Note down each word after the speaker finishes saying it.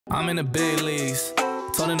I'm in the big leagues,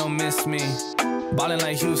 told her don't miss me. Ballin'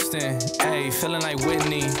 like Houston, ayy, feeling like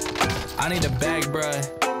Whitney. I need a bag,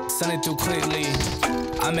 bruh, send it through quickly.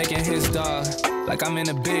 I'm making hits, dog, like I'm in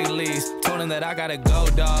the big leagues. Told him that I gotta go,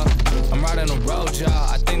 dog. I'm riding the road, y'all.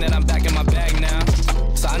 I think that I'm back in my bag now.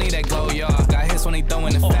 So I need that go, y'all. Got hits when they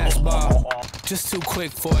throwin' the fastball. Just too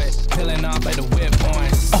quick for it, peeling off like the whip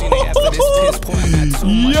points. Seen it after this piss point. Got too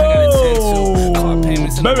much I gotta tend to. Car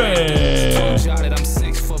payments in the bank. Told y'all that I'm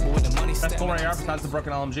 6 foot, but with the money Best pull right here besides the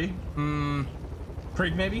broken LMG.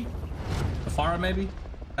 Krieg maybe? The Farah maybe?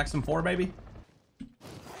 XM4 maybe?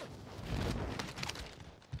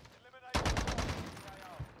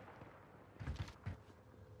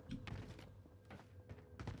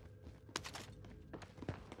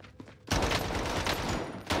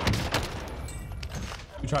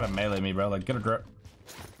 You try to melee me, bro. Like, get a grip.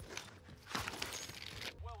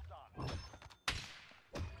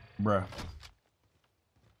 Bruh.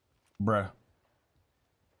 Bruh.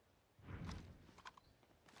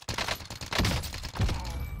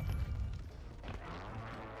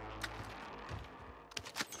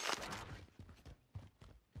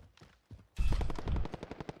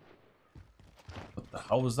 What the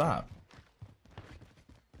hell was that?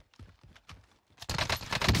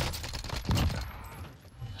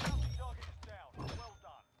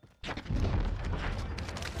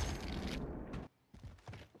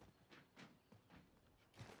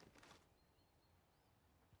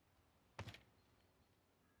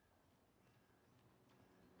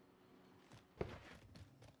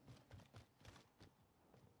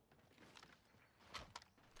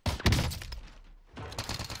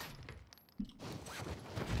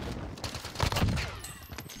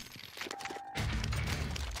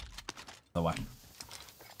 The way.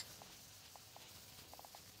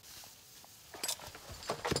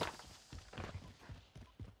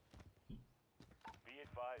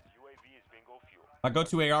 My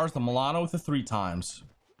go-to AR is the Milano with the 3 times.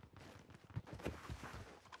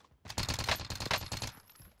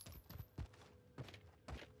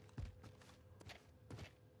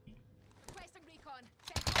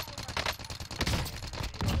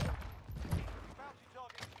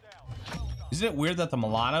 Isn't it weird that the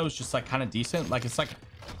Milano is just like kind of decent? Like it's like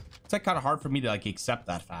kind of hard for me to like accept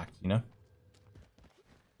that fact, you know?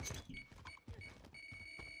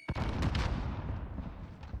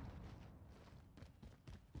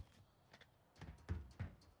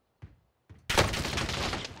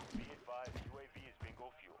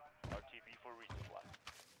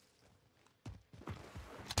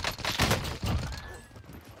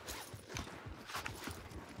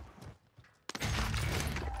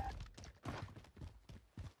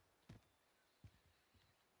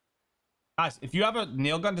 Guys, if you have a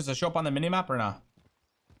nail gun, does it show up on the minimap or not?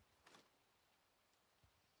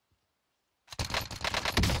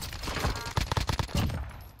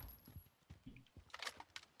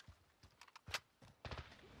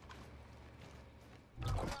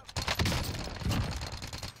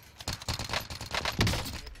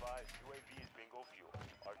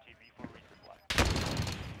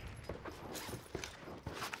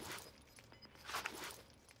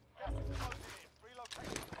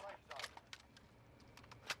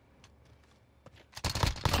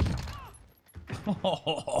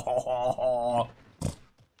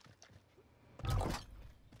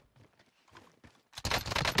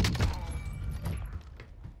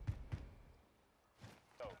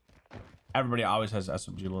 Everybody always has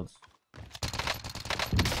SMG loads.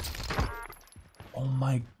 Oh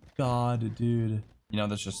my god, dude. You know,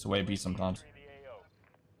 that's just the way it be sometimes.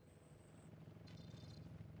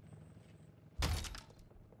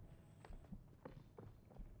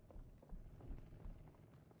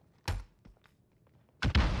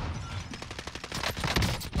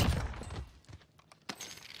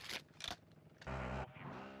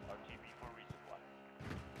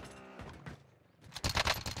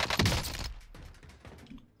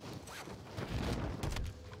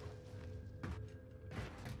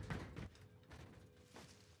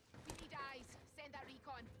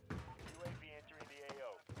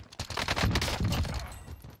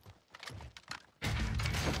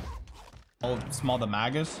 Oh, small the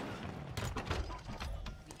magas.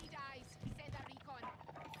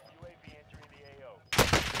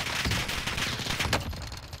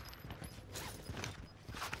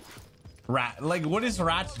 Rat, like, what is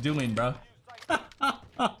Ratch doing, bro?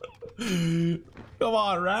 Come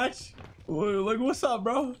on, Ratch. Like, what's up,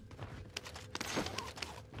 bro?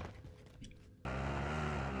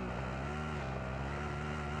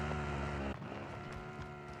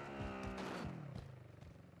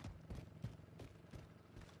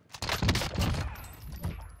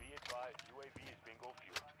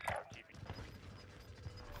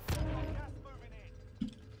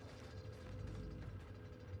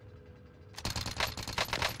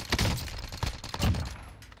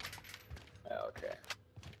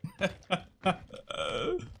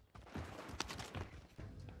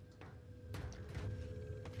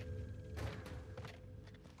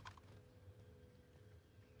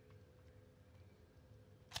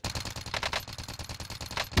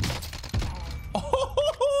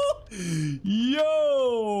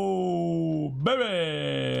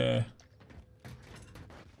 baby.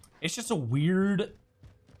 It's just a weird,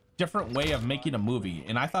 different way of making a movie,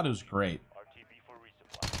 and I thought it was great.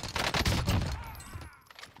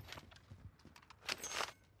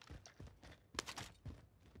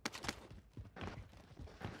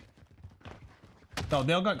 No,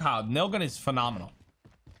 Nailgun, Kyle. Nailgun is phenomenal.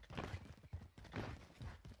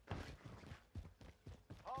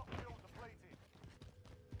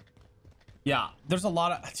 Yeah, there's a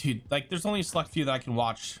lot of, dude, like there's only a select few that I can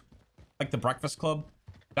watch. Like The Breakfast Club.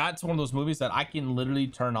 That's one of those movies that I can literally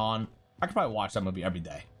turn on. I could probably watch that movie every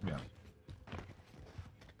day. Yeah.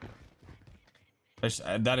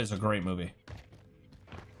 That is a great movie.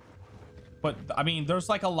 But I mean, there's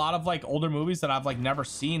like a lot of like older movies that I've like never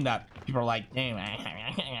seen that people are like,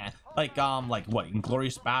 like what,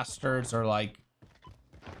 Inglourious Bastards, or like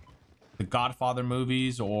the Godfather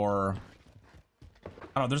movies, or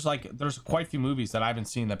I don't know. There's quite a few movies that I haven't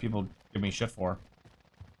seen that people give me shit for.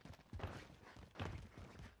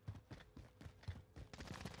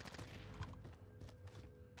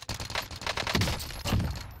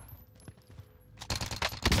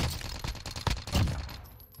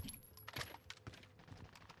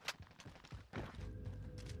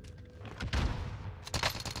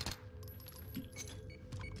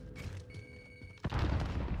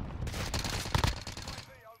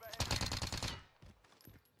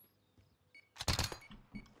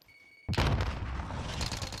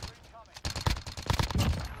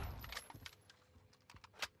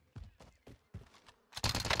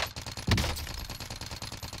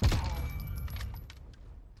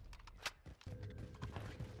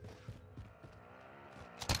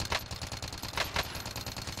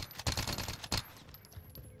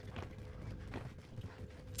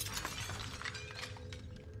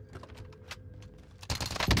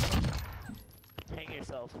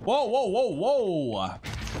 Whoa, whoa, whoa, whoa.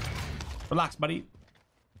 Relax, buddy.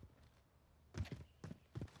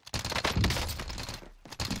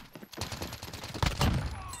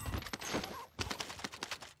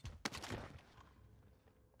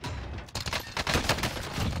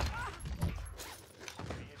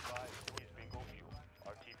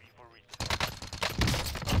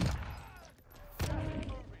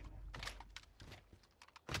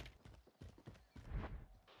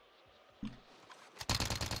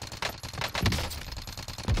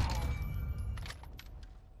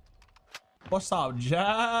 What's up,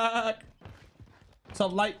 Jack? What's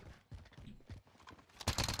up, Light?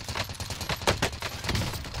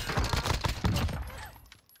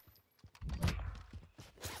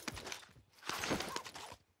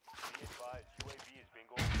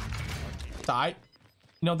 Die.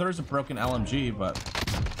 You know, there is a broken LMG, but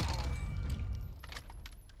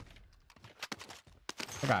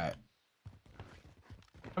I got it.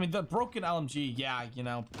 I mean, the broken LMG, yeah, you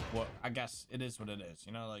know, what, I guess it is what it is,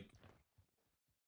 you know, like